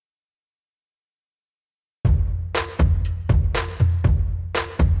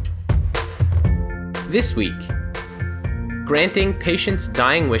This week, granting patients'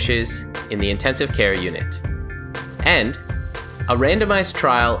 dying wishes in the intensive care unit, and a randomized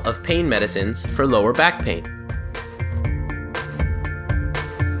trial of pain medicines for lower back pain.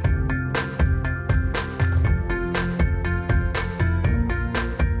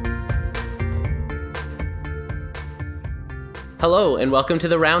 Hello, and welcome to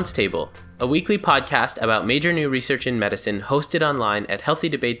The Rounds Table, a weekly podcast about major new research in medicine hosted online at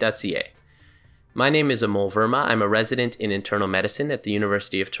healthydebate.ca. My name is Amol Verma. I'm a resident in internal medicine at the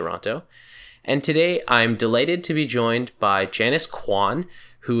University of Toronto. And today I'm delighted to be joined by Janice Kwan,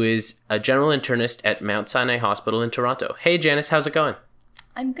 who is a general internist at Mount Sinai Hospital in Toronto. Hey, Janice, how's it going?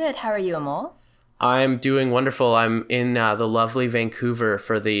 I'm good. How are you, Amol? I'm doing wonderful. I'm in the lovely Vancouver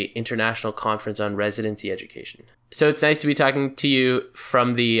for the International Conference on Residency Education. So it's nice to be talking to you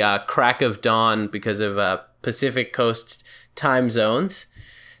from the crack of dawn because of Pacific Coast time zones.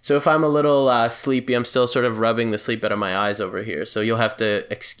 So if I'm a little sleepy, I'm still sort of rubbing the sleep out of my eyes over here. So you'll have to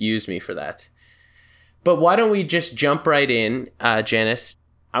excuse me for that. But why don't we just jump right in, Janice?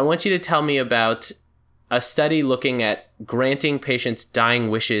 I want you to tell me about a study looking at granting patients'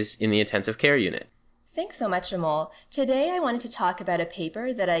 dying wishes in the intensive care unit. Thanks so much, Amol. Today I wanted to talk about a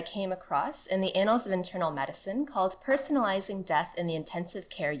paper that I came across in the Annals of Internal Medicine called Personalizing Death in the Intensive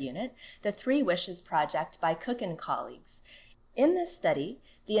Care Unit, the Three Wishes Project by Cook and colleagues. In this study,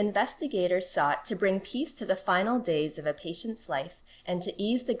 the investigators sought to bring peace to the final days of a patient's life and to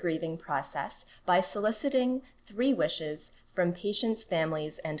ease the grieving process by soliciting three wishes from patients'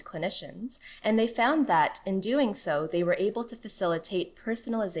 families and clinicians, and they found that, in doing so, they were able to facilitate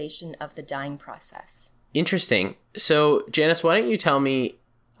personalization of the dying process. Interesting. So, Janice, why don't you tell me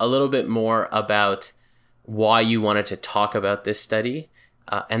a little bit more about why you wanted to talk about this study?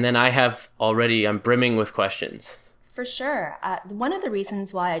 And then I'm brimming with questions. For sure. One of the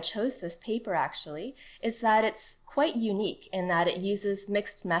reasons why I chose this paper, actually, is that it's quite unique in that it uses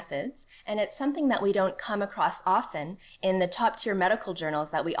mixed methods, and it's something that we don't come across often in the top-tier medical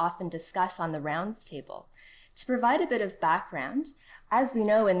journals that we often discuss on the rounds table. To provide a bit of background, as we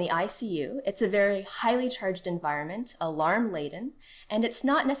know in the ICU, it's a very highly charged environment, alarm-laden, and it's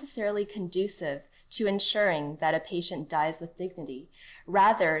not necessarily conducive to ensuring that a patient dies with dignity.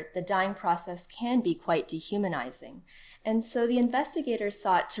 Rather, the dying process can be quite dehumanizing. And so the investigators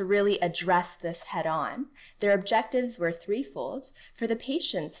sought to really address this head-on. Their objectives were threefold. For the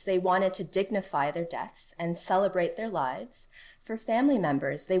patients, they wanted to dignify their deaths and celebrate their lives. For family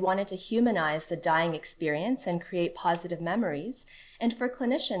members, they wanted to humanize the dying experience and create positive memories. And for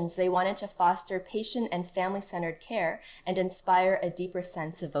clinicians, they wanted to foster patient and family-centered care and inspire a deeper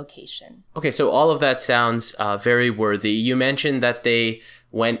sense of vocation. Okay, so all of that sounds very worthy. You mentioned that they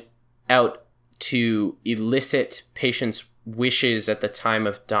went out to elicit patients' wishes at the time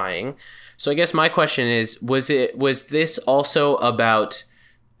of dying. So I guess my question is, was this also about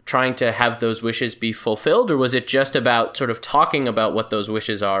trying to have those wishes be fulfilled, or was it just about sort of talking about what those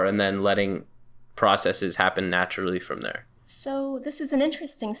wishes are and then letting processes happen naturally from there? So this is an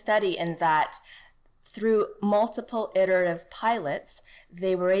interesting study in that through multiple iterative pilots,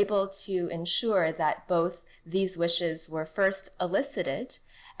 they were able to ensure that both these wishes were first elicited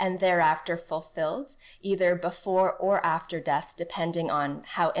and thereafter fulfilled, either before or after death, depending on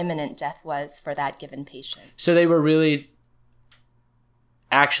how imminent death was for that given patient. So they were really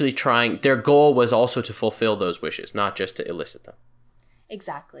actually their goal was also to fulfill those wishes, not just to elicit them.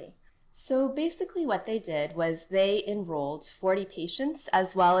 Exactly. So basically what they did was they enrolled 40 patients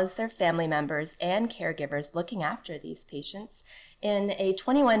as well as their family members and caregivers looking after these patients in a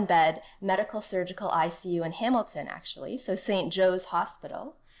 21-bed medical surgical ICU in Hamilton, actually, so St. Joe's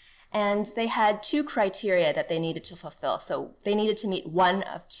Hospital. And they had two criteria that they needed to fulfill. So they needed to meet one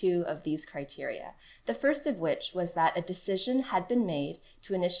of two of these criteria. The first of which was that a decision had been made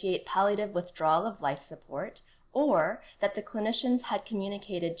to initiate palliative withdrawal of life support, or that the clinicians had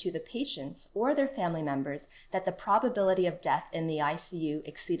communicated to the patients or their family members that the probability of death in the ICU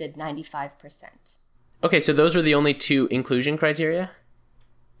exceeded 95%. Okay, so those were the only two inclusion criteria?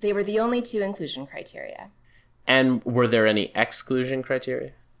 They were the only two inclusion criteria. And were there any exclusion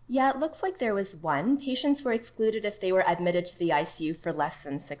criteria? Yeah, it looks like there was one. Patients were excluded if they were admitted to the ICU for less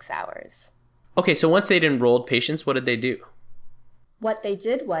than 6 hours. Okay, so once they'd enrolled patients, what did they do? What they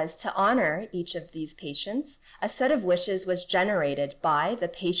did was to honor each of these patients. A set of wishes was generated by the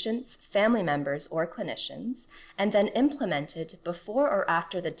patient's family members or clinicians, and then implemented before or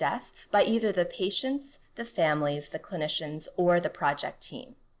after the death by either the patients, the families, the clinicians, or the project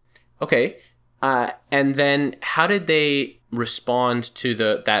team. Okay, and then how did they respond to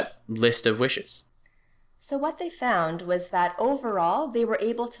that list of wishes? So what they found was that overall, they were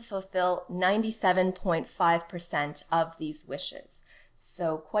able to fulfill 97.5% of these wishes.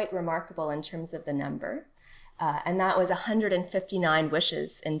 So quite remarkable in terms of the number. And that was 159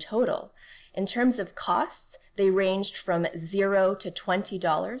 wishes in total. In terms of costs, they ranged from $0 to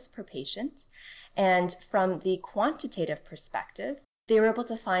 $20 per patient. And from the quantitative perspective, they were able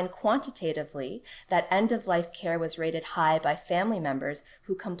to find quantitatively that end-of-life care was rated high by family members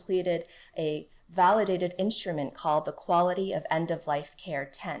who completed a validated instrument called the Quality of End-of-Life Care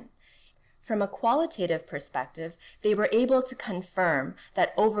 10. From a qualitative perspective, they were able to confirm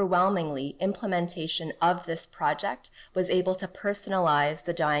that overwhelmingly implementation of this project was able to personalize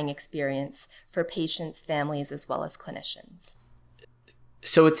the dying experience for patients, families, as well as clinicians.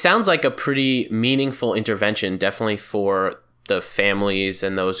 So it sounds like a pretty meaningful intervention, definitely for the families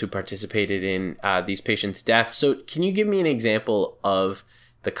and those who participated in these patients' deaths. So can you give me an example of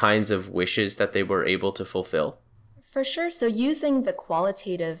the kinds of wishes that they were able to fulfill? For sure. So using the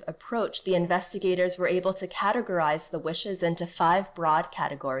qualitative approach, the investigators were able to categorize the wishes into 5 broad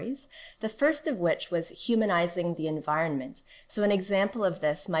categories, the first of which was humanizing the environment. So an example of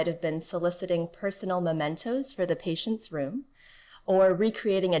this might have been soliciting personal mementos for the patient's room, or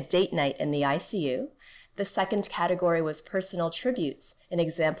recreating a date night in the ICU. The second category was personal tributes. An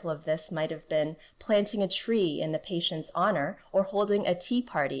example of this might have been planting a tree in the patient's honor or holding a tea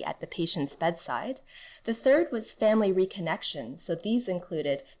party at the patient's bedside. The third was family reconnection. So these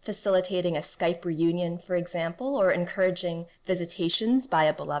included facilitating a Skype reunion, for example, or encouraging visitations by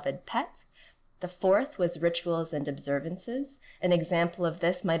a beloved pet. The fourth was rituals and observances. An example of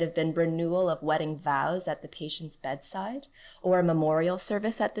this might have been renewal of wedding vows at the patient's bedside, or a memorial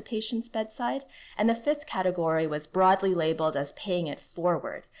service at the patient's bedside. And the fifth category was broadly labeled as paying it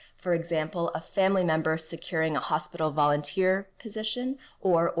forward. For example, a family member securing a hospital volunteer position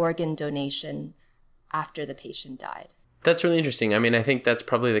or organ donation after the patient died. That's really interesting. I mean, I think that's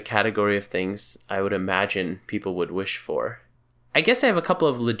probably the category of things I would imagine people would wish for. I guess I have a couple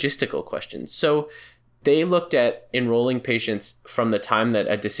of logistical questions. So they looked at enrolling patients from the time that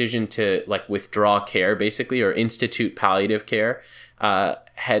a decision to withdraw care basically or institute palliative care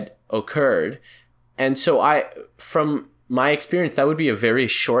had occurred. And so from my experience, that would be a very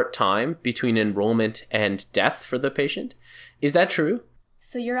short time between enrollment and death for the patient. Is that true?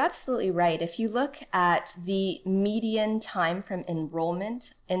 So you're absolutely right. If you look at the median time from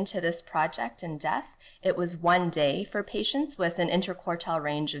enrollment into this project and death, it was 1 day for patients with an interquartile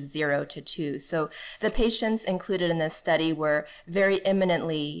range of 0 to 2. So the patients included in this study were very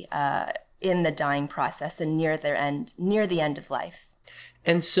imminently in the dying process and near the end of life.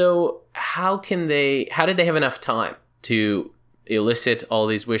 And so how did they have enough time to elicit all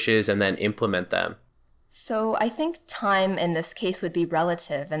these wishes and then implement them? So I think time in this case would be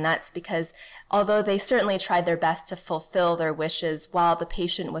relative, and that's because although they certainly tried their best to fulfill their wishes while the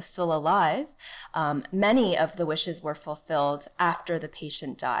patient was still alive, many of the wishes were fulfilled after the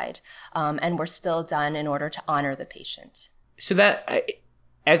patient died and were still done in order to honor the patient. So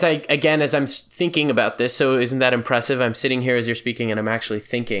as I'm thinking about this, so isn't that impressive? I'm sitting here as you're speaking and I'm actually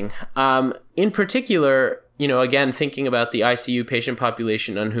thinking. In particular, again, thinking about the ICU patient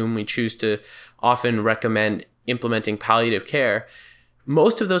population on whom we choose to often recommend implementing palliative care,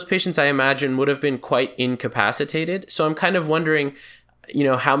 most of those patients, I imagine, would have been quite incapacitated. So I'm kind of wondering,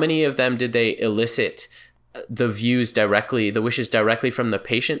 how many of them did they elicit the wishes directly from the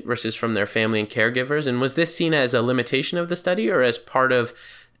patient versus from their family and caregivers? And was this seen as a limitation of the study or as part of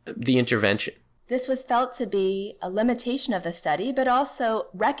the intervention? This was felt to be a limitation of the study, but also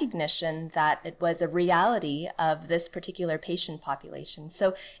recognition that it was a reality of this particular patient population.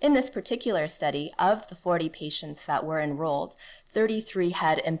 So in this particular study, of the 40 patients that were enrolled, 33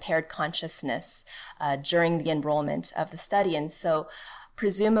 had impaired consciousness during the enrollment of the study, and so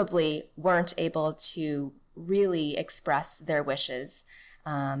presumably weren't able to really express their wishes.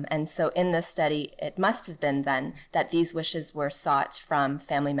 And so in this study, it must have been then that these wishes were sought from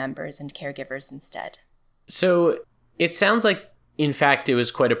family members and caregivers instead. So it sounds like, in fact, it was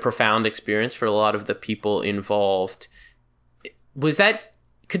quite a profound experience for a lot of the people involved.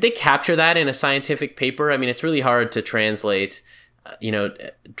 Could they capture that in a scientific paper? I mean, it's really hard to translate,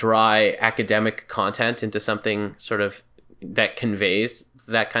 dry academic content into something sort of that conveys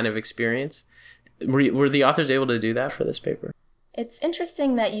that kind of experience. Were the authors able to do that for this paper? It's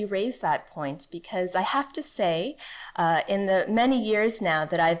interesting that you raise that point because I have to say, in the many years now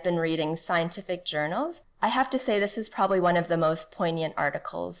that I've been reading scientific journals, I have to say this is probably one of the most poignant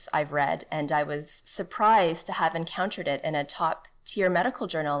articles I've read, and I was surprised to have encountered it in a top tier medical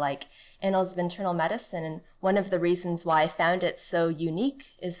journal like Annals of Internal Medicine. And one of the reasons why I found it so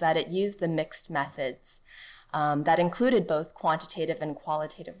unique is that it used the mixed methods that included both quantitative and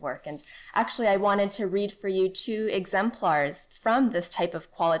qualitative work. And actually, I wanted to read for you 2 exemplars from this type of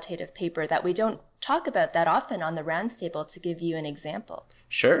qualitative paper that we don't talk about that often on the Rounds Table to give you an example.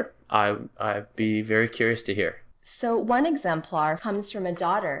 Sure. I'd be very curious to hear. So one exemplar comes from a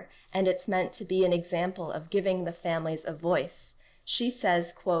daughter, and it's meant to be an example of giving the families a voice. She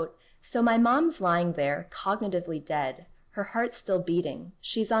says, quote, "So my mom's lying there, cognitively dead. Her heart's still beating.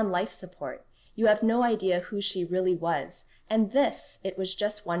 She's on life support. You have no idea who she really was. And this, it was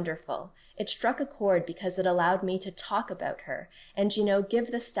just wonderful. It struck a chord because it allowed me to talk about her and,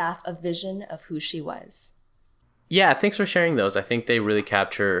 give the staff a vision of who she was." Yeah, thanks for sharing those. I think they really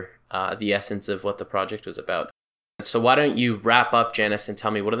capture the essence of what the project was about. So why don't you wrap up, Janice, and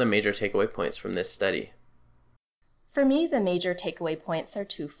tell me what are the major takeaway points from this study? For me, the major takeaway points are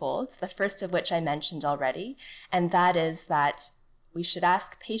twofold, the first of which I mentioned already, and that is that we should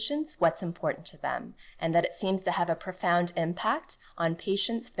ask patients what's important to them, and that it seems to have a profound impact on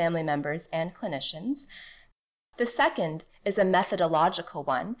patients, family members, and clinicians. The second is a methodological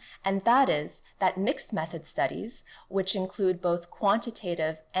one, and that is that mixed method studies, which include both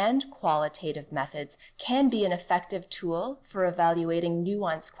quantitative and qualitative methods, can be an effective tool for evaluating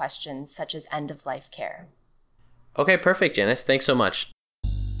nuanced questions such as end-of-life care. Okay, perfect, Janice. Thanks so much.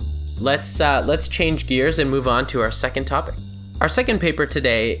 Let's change gears and move on to our second topic. Our second paper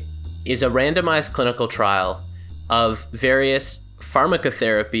today is a randomized clinical trial of various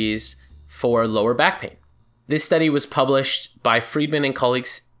pharmacotherapies for lower back pain. This study was published by Friedman and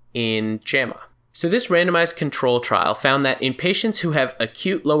colleagues in JAMA. So this randomized control trial found that in patients who have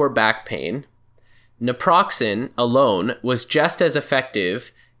acute lower back pain, naproxen alone was just as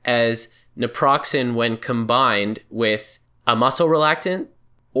effective as naproxen when combined with a muscle relaxant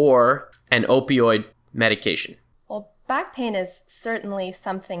or an opioid medication. Well, back pain is certainly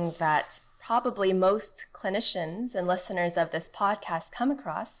something that probably most clinicians and listeners of this podcast come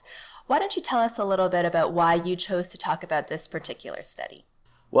across. Why don't you tell us a little bit about why you chose to talk about this particular study?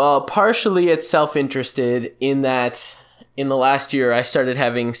 Well, partially it's self-interested in that in the last year I started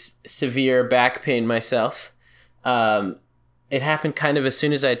having severe back pain myself. It happened kind of as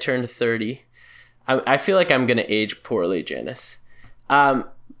soon as I turned 30. I feel like I'm going to age poorly, Janice.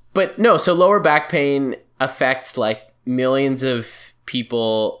 But no, so lower back pain affects like millions of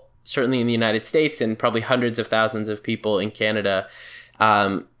people, certainly in the United States, and probably hundreds of thousands of people in Canada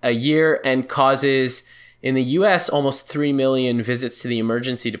a year, and causes, in the US, almost 3 million visits to the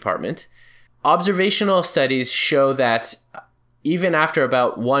emergency department. Observational studies show that even after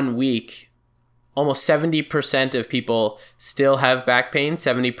about 1 week, almost 70% of people still have back pain.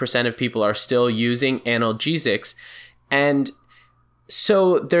 70% of people are still using analgesics. And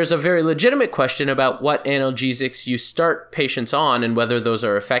so there's a very legitimate question about what analgesics you start patients on and whether those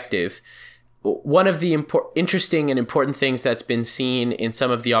are effective. One of the interesting and important things that's been seen in some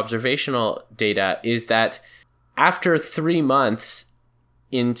of the observational data is that after 3 months,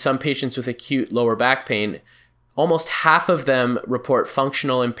 in some patients with acute lower back pain, almost half of them report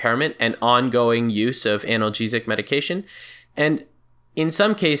functional impairment and ongoing use of analgesic medication. And in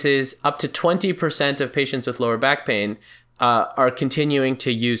some cases, up to 20% of patients with lower back pain are continuing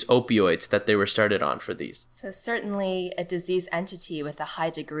to use opioids that they were started on for these. So certainly a disease entity with a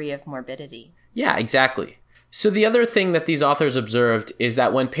high degree of morbidity. Yeah, exactly. So the other thing that these authors observed is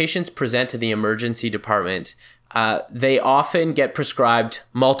that when patients present to the emergency department, they often get prescribed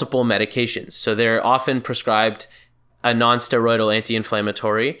multiple medications. So they're often prescribed a nonsteroidal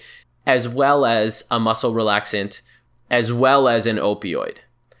anti-inflammatory, as well as a muscle relaxant, as well as an opioid.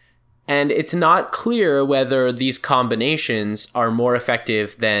 And it's not clear whether these combinations are more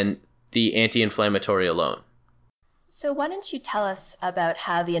effective than the anti-inflammatory alone. So why don't you tell us about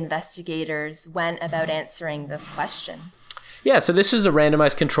how the investigators went about answering this question? Yeah, so this was a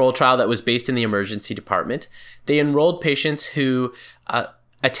randomized control trial that was based in the emergency department. They enrolled patients who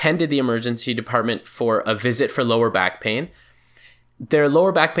attended the emergency department for a visit for lower back pain. Their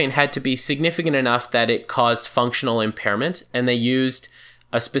lower back pain had to be significant enough that it caused functional impairment, and they used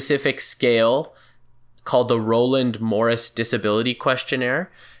a specific scale called the Rowland-Morris Disability Questionnaire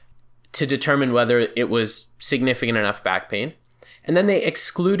to determine whether it was significant enough back pain. And then they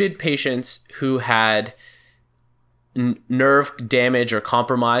excluded patients who had nerve damage or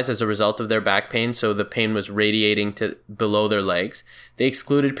compromise as a result of their back pain, so the pain was radiating to below their legs. They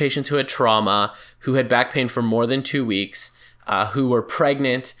excluded patients who had trauma, who had back pain for more than 2 weeks, who were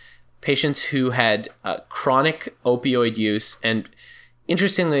pregnant, patients who had chronic opioid use, and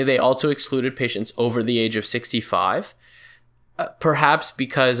interestingly, they also excluded patients over the age of 65. perhaps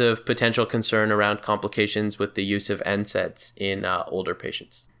because of potential concern around complications with the use of NSAIDs in older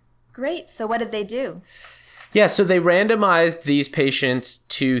patients. Great. So what did they do? Yeah, so they randomized these patients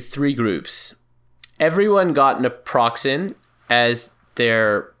to 3 groups. Everyone got naproxen as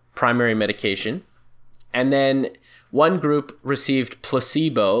their primary medication, and then one group received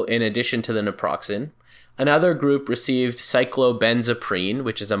placebo in addition to the naproxen. Another group received cyclobenzaprine,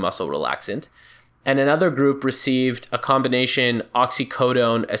 which is a muscle relaxant, and another group received a combination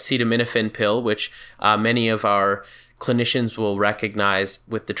oxycodone acetaminophen pill, which many of our clinicians will recognize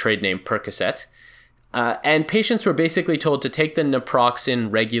with the trade name Percocet. And patients were basically told to take the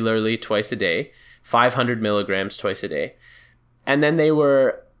naproxen regularly twice a day, 500 milligrams twice a day. And then they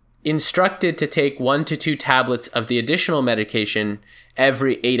were instructed to take 1 to 2 tablets of the additional medication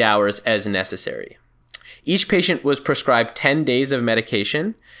every 8 hours as necessary. Each patient was prescribed 10 days of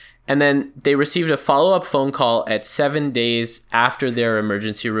medication, and then they received a follow-up phone call at 7 days after their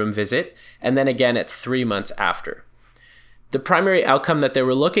emergency room visit, and then again at 3 months after. The primary outcome that they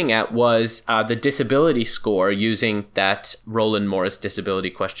were looking at was the disability score using that Roland Morris Disability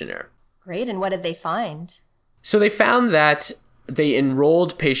Questionnaire. Great. And what did they find? So they found that they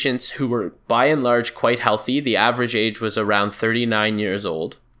enrolled patients who were by and large quite healthy. The average age was around 39 years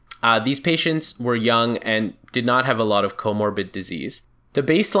old. These patients were young and did not have a lot of comorbid disease. The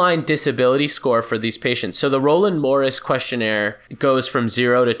baseline disability score for these patients, so the Roland Morris questionnaire goes from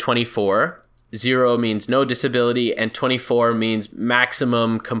 0 to 24. 0 means no disability, and 24 means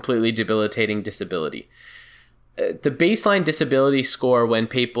maximum completely debilitating disability. The baseline disability score when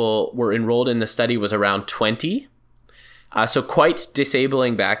people were enrolled in the study was around 20, so quite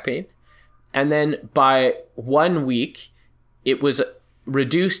disabling back pain. And then by 1 week, it was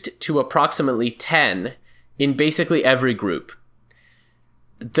reduced to approximately 10 in basically every group.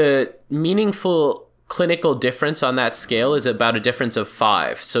 The meaningful clinical difference on that scale is about a difference of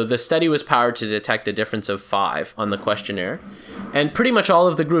 5. So the study was powered to detect a difference of 5 on the questionnaire. And pretty much all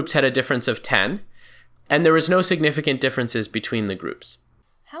of the groups had a difference of 10. And there was no significant differences between the groups.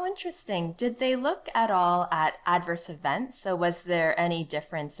 How interesting. Did they look at all at adverse events? So was there any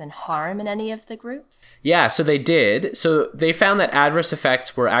difference in harm in any of the groups? Yeah, so they did. So they found that adverse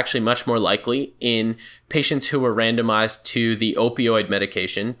effects were actually much more likely in patients who were randomized to the opioid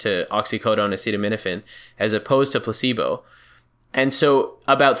medication, to oxycodone acetaminophen, as opposed to placebo. And so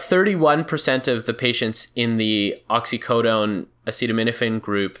about 31% of the patients in the oxycodone acetaminophen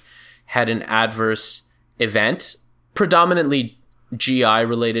group had an adverse event, predominantly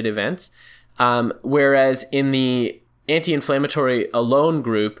GI-related events, whereas in the anti-inflammatory alone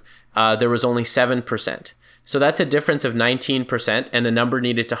group, there was only 7%. So that's a difference of 19% and a number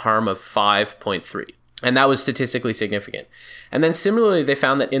needed to harm of 5.3. And that was statistically significant. And then similarly, they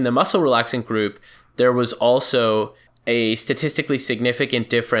found that in the muscle relaxant group, there was also a statistically significant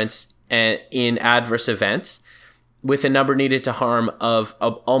difference in adverse events with a number needed to harm of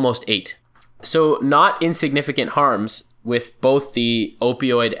almost 8. So not insignificant harms with both the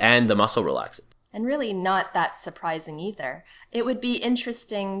opioid and the muscle relaxant. And really not that surprising either. It would be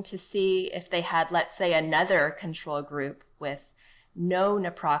interesting to see if they had, let's say, another control group with no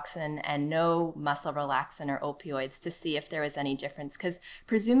naproxen and no muscle relaxant or opioids to see if there was any difference. Because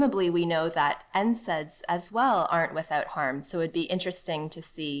presumably we know that NSAIDs as well aren't without harm. So it'd be interesting to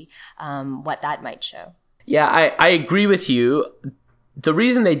see what that might show. Yeah, I agree with you. The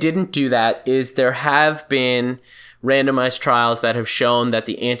reason they didn't do that is there have been randomized trials that have shown that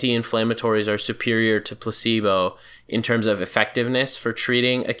the anti-inflammatories are superior to placebo in terms of effectiveness for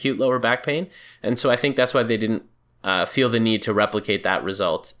treating acute lower back pain. And so I think that's why they didn't feel the need to replicate that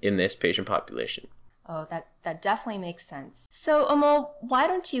result in this patient population. Oh, that definitely makes sense. So, Amol, why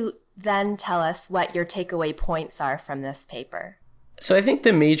don't you then tell us what your takeaway points are from this paper? So I think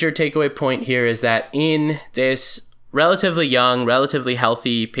the major takeaway point here is that in this relatively young, relatively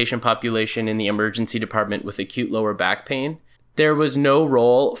healthy patient population in the emergency department with acute lower back pain, there was no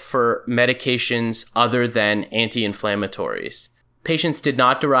role for medications other than anti-inflammatories. Patients did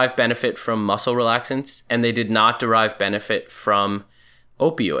not derive benefit from muscle relaxants, and they did not derive benefit from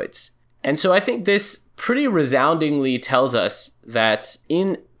opioids. And so I think this pretty resoundingly tells us that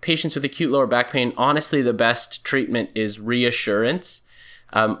in patients with acute lower back pain, honestly, the best treatment is reassurance,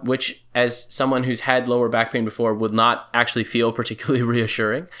 which as someone who's had lower back pain before would not actually feel particularly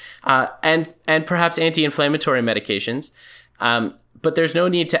reassuring, and perhaps anti-inflammatory medications, but there's no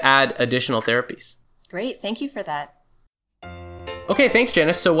need to add additional therapies. Great, thank you for that. Okay, thanks,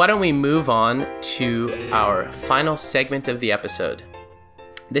 Janice. So why don't we move on to our final segment of the episode.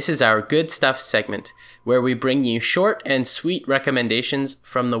 This is our Good Stuff segment, where we bring you short and sweet recommendations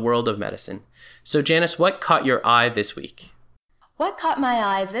from the world of medicine. So Janice, what caught your eye this week? What caught my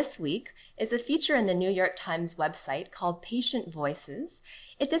eye this week is a feature in the New York Times website called Patient Voices.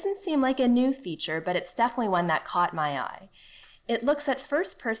 It doesn't seem like a new feature, but it's definitely one that caught my eye. It looks at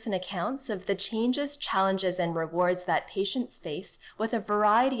first-person accounts of the changes, challenges, and rewards that patients face with a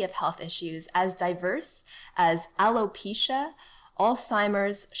variety of health issues as diverse as alopecia,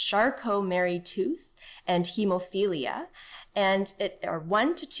 Alzheimer's, Charcot-Marie-Tooth, and hemophilia. And it are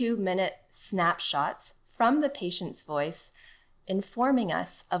 1 to 2 minute snapshots from the patient's voice informing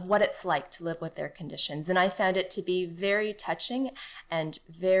us of what it's like to live with their conditions. And I found it to be very touching and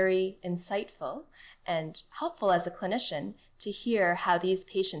very insightful and helpful as a clinician to hear how these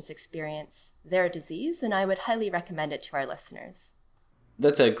patients experience their disease. And I would highly recommend it to our listeners.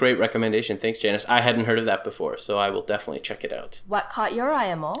 That's a great recommendation. Thanks, Janice. I hadn't heard of that before, so I will definitely check it out. What caught your eye,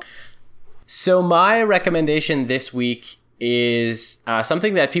 Amol? So my recommendation this week is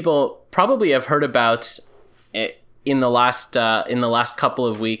something that people probably have heard about in the last couple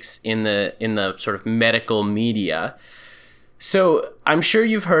of weeks in the sort of medical media. So I'm sure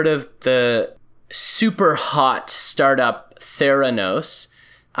you've heard of the super hot startup Theranos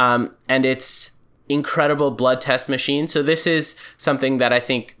and its incredible blood test machine. So this is something that I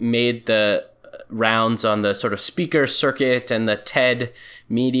think made the rounds on the sort of speaker circuit and the TED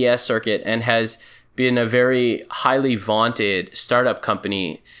media circuit and has been a very highly vaunted startup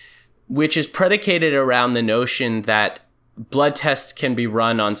company, which is predicated around the notion that blood tests can be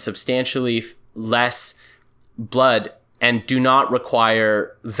run on substantially less blood and do not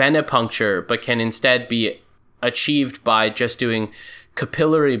require venipuncture, but can instead be achieved by just doing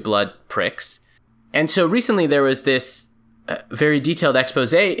capillary blood pricks. And so recently there was this very detailed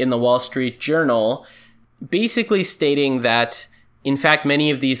expose in the Wall Street Journal, basically stating that, in fact, many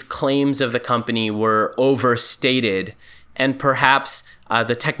of these claims of the company were overstated, and perhaps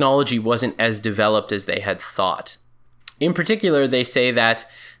the technology wasn't as developed as they had thought. In particular, they say that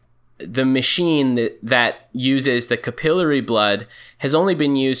the machine that uses the capillary blood has only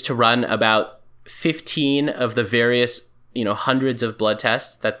been used to run about 15 of the various, hundreds of blood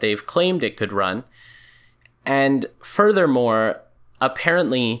tests that they've claimed it could run. And furthermore,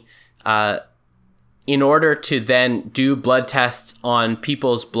 apparently, in order to then do blood tests on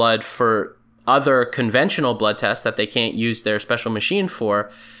people's blood for other conventional blood tests that they can't use their special machine for,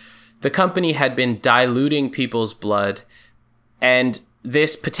 the company had been diluting people's blood, and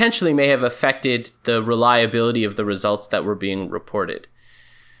this potentially may have affected the reliability of the results that were being reported.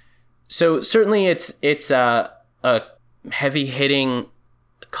 So certainly it's a heavy-hitting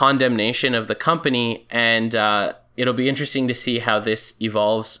condemnation of the company, and it'll be interesting to see how this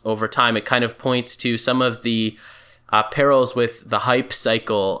evolves over time. It kind of points to some of the perils with the hype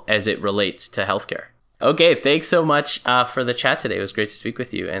cycle as it relates to healthcare. Okay, thanks so much for the chat today. It was great to speak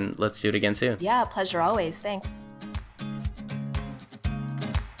with you, and let's do it again soon. Yeah, pleasure always. Thanks.